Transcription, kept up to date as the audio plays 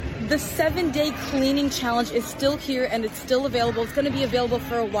The 7-day cleaning challenge is still here and it's still available. It's going to be available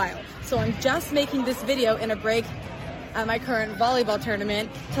for a while. So I'm just making this video in a break at my current volleyball tournament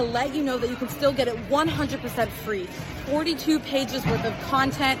to let you know that you can still get it 100% free. 42 pages worth of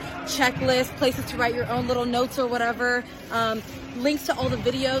content, checklist, places to write your own little notes or whatever, links to all the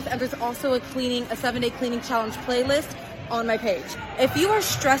videos, and there's also a 7-day cleaning challenge playlist on my page. If you are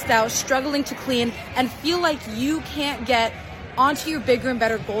stressed out, struggling to clean, and feel like you can't get onto your bigger and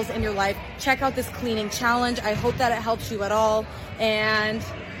better goals in your life, check out this cleaning challenge. I hope that it helps you at all. And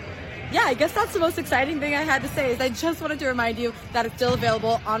yeah, I guess that's the most exciting thing I had to say, is I just wanted to remind you that it's still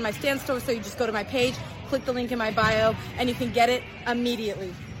available on my Stan store. So you just go to my page, click the link in my bio, and you can get it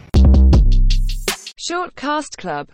immediately. Short Cast Club.